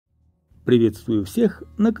Приветствую всех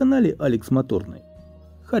на канале Алекс Моторный.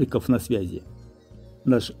 Харьков на связи.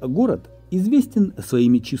 Наш город известен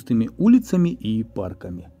своими чистыми улицами и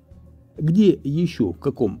парками. Где еще, в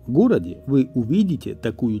каком городе вы увидите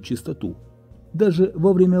такую чистоту? Даже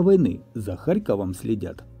во время войны за Харьковом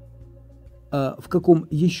следят. А в каком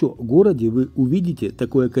еще городе вы увидите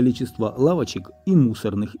такое количество лавочек и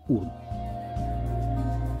мусорных урн?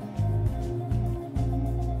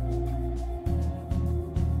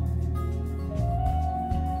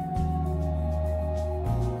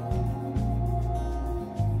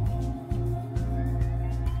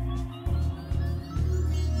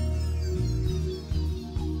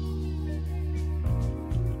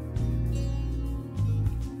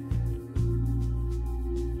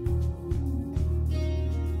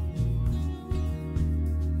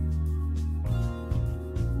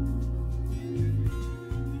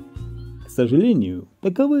 К сожалению,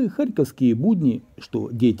 таковы харьковские будни, что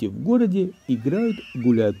дети в городе играют,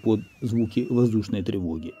 гуляют под звуки воздушной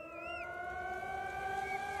тревоги.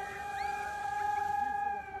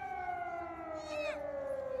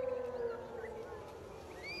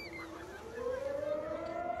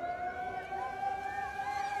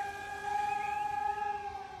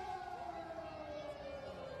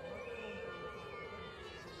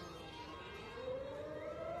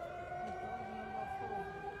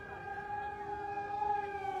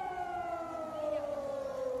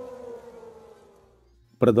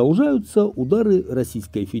 Продолжаются удары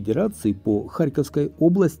Российской Федерации по Харьковской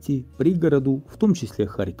области, пригороду, в том числе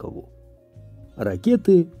Харькову.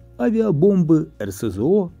 Ракеты, авиабомбы,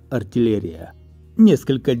 РСЗО, артиллерия.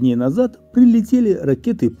 Несколько дней назад прилетели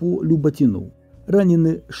ракеты по Люботину.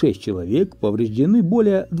 Ранены 6 человек, повреждены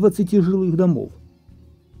более 20 жилых домов.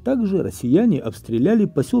 Также россияне обстреляли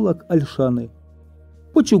поселок Ольшаны.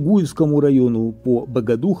 По Чугуевскому району, по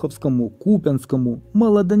Богодуховскому, Купянскому,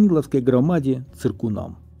 Малоданиловской громаде,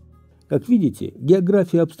 Циркунам. Как видите,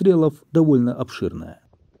 география обстрелов довольно обширная.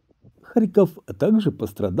 Харьков также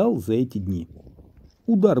пострадал за эти дни.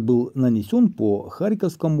 Удар был нанесен по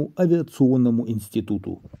Харьковскому авиационному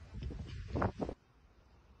институту.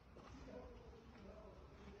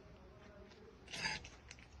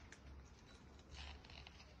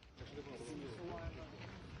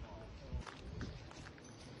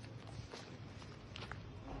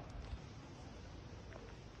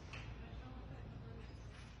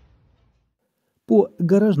 По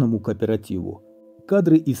гаражному кооперативу,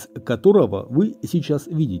 кадры из которого вы сейчас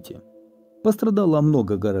видите. Пострадало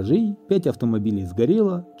много гаражей, 5 автомобилей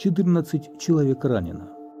сгорело, 14 человек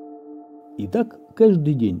ранено. И так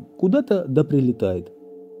каждый день куда-то да прилетает.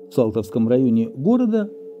 В Салтовском районе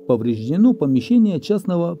города повреждено помещение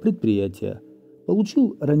частного предприятия.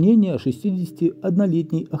 Получил ранение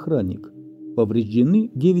 61-летний охранник.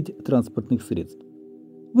 Повреждены 9 транспортных средств.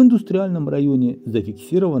 В индустриальном районе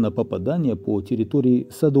зафиксировано попадание по территории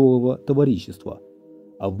садового товарищества,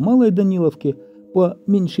 а в Малой Даниловке по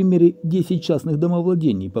меньшей мере 10 частных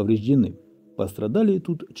домовладений повреждены. Пострадали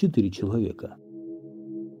тут 4 человека.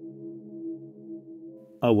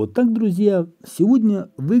 А вот так, друзья, сегодня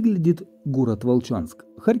выглядит город Волчанск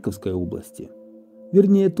Харьковской области.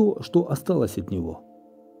 Вернее, то, что осталось от него.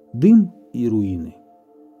 Дым и руины.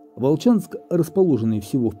 Волчанск, расположенный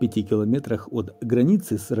всего в 5 километрах от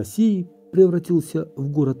границы с Россией, превратился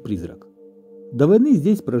в город-призрак. До войны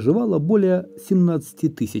здесь проживало более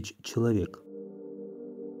 17 тысяч человек.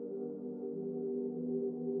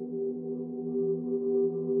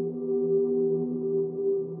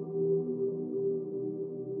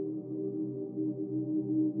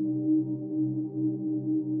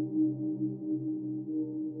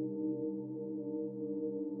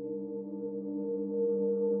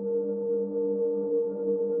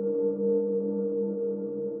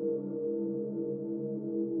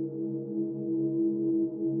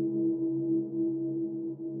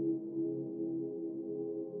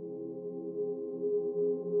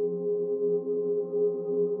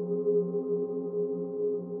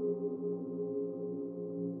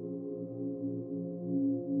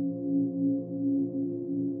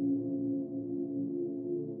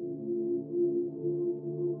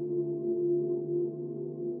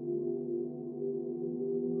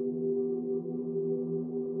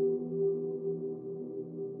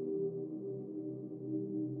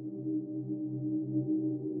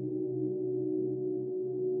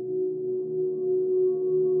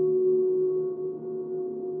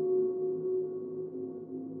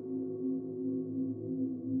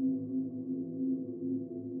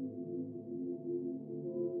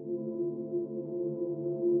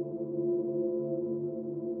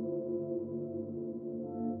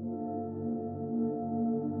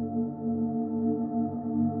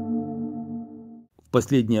 В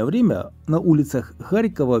последнее время на улицах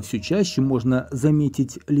Харькова все чаще можно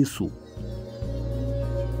заметить лесу.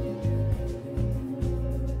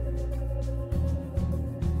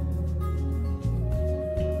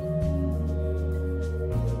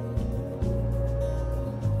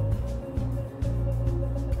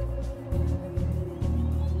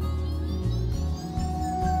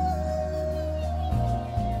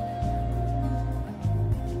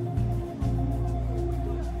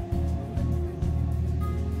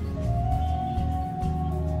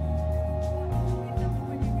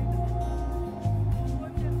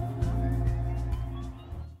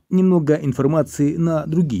 Немного информации на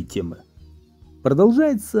другие темы.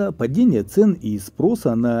 Продолжается падение цен и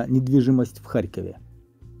спроса на недвижимость в Харькове.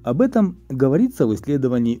 Об этом говорится в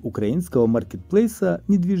исследовании украинского маркетплейса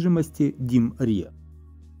недвижимости Дім.Рі.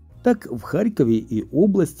 Так, в Харькове и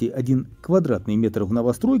области 1 квадратный метр в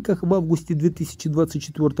новостройках в августе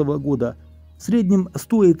 2024 года в среднем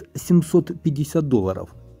стоит $750.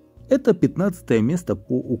 Это 15 место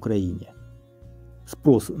по Украине.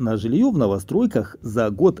 Спрос на жилье в новостройках за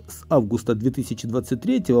год с августа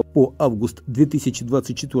 2023 по август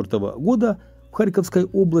 2024 года в Харьковской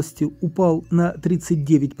области упал на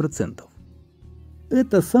 39%.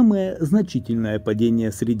 Это самое значительное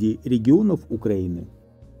падение среди регионов Украины.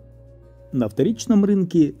 На вторичном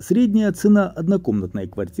рынке средняя цена однокомнатной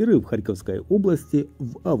квартиры в Харьковской области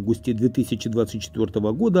в августе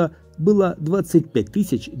 2024 года была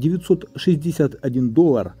 $25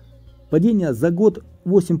 961. Падение за год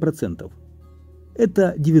 8%.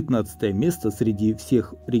 Это 19 место среди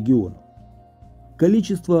всех регионов.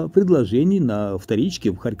 Количество предложений на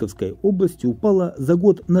вторичке в Харьковской области упало за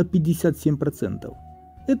год на 57%.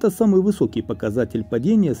 Это самый высокий показатель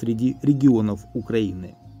падения среди регионов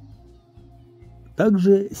Украины.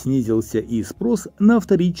 Также снизился и спрос на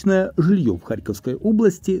вторичное жилье в Харьковской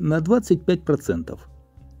области на 25%.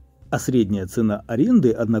 А средняя цена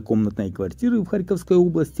аренды однокомнатной квартиры в Харьковской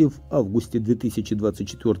области в августе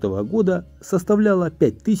 2024 года составляла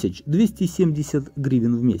 5270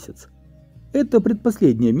 гривен в месяц. Это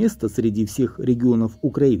предпоследнее место среди всех регионов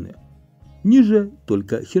Украины. Ниже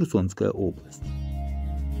только Херсонская область.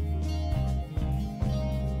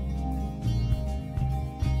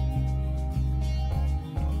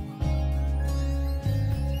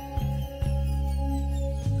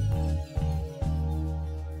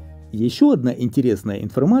 Еще одна интересная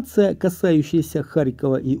информация, касающаяся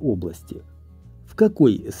Харькова и области. В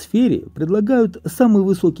какой сфере предлагают самые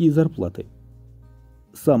высокие зарплаты?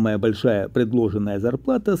 Самая большая предложенная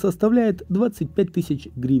зарплата составляет 25 тысяч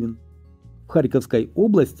гривен. В Харьковской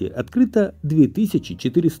области открыто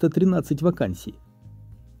 2413 вакансий.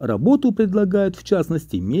 Работу предлагают в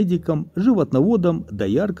частности медикам, животноводам,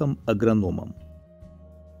 дояркам, агрономам.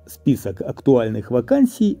 Список актуальных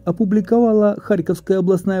вакансий опубликовала Харьковская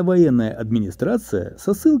областная военная администрация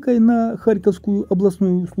со ссылкой на Харьковскую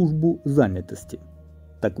областную службу занятости.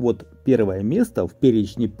 Так вот, первое место в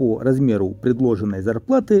перечне по размеру предложенной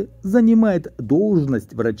зарплаты занимает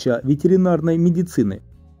должность врача ветеринарной медицины.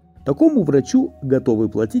 Такому врачу готовы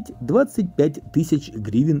платить 25 тысяч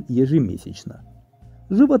гривен ежемесячно.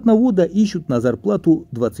 Животновода ищут на зарплату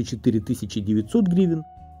 24 900 гривен.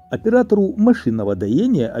 Оператору машинного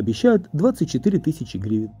доения обещают 24 тысячи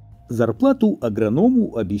гривен. Зарплату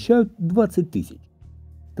агроному обещают 20 тысяч.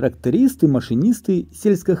 Трактористы, машинисты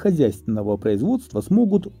сельскохозяйственного производства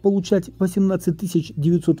смогут получать 18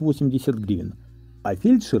 980 гривен, а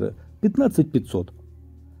фельдшеры 15 500.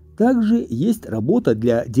 Также есть работа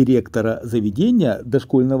для директора заведения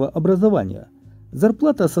дошкольного образования.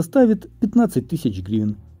 Зарплата составит 15 тысяч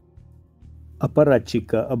гривен.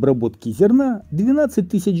 Аппаратчика обработки зерна 12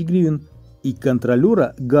 тысяч гривен и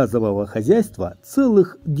контролера газового хозяйства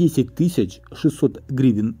целых 10 600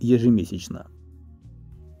 гривен ежемесячно.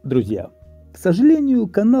 Друзья, к сожалению,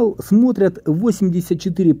 канал смотрят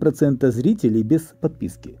 84% зрителей без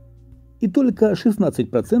подписки и только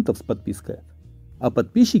 16% с подпиской, а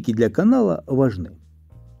подписчики для канала важны.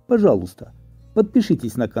 Пожалуйста,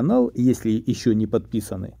 подпишитесь на канал, если еще не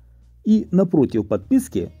подписаны. И напротив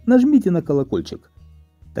подписки нажмите на колокольчик.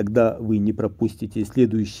 Тогда вы не пропустите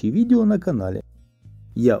следующие видео на канале.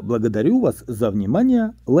 Я благодарю вас за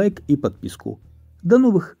внимание, лайк и подписку. До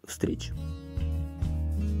новых встреч!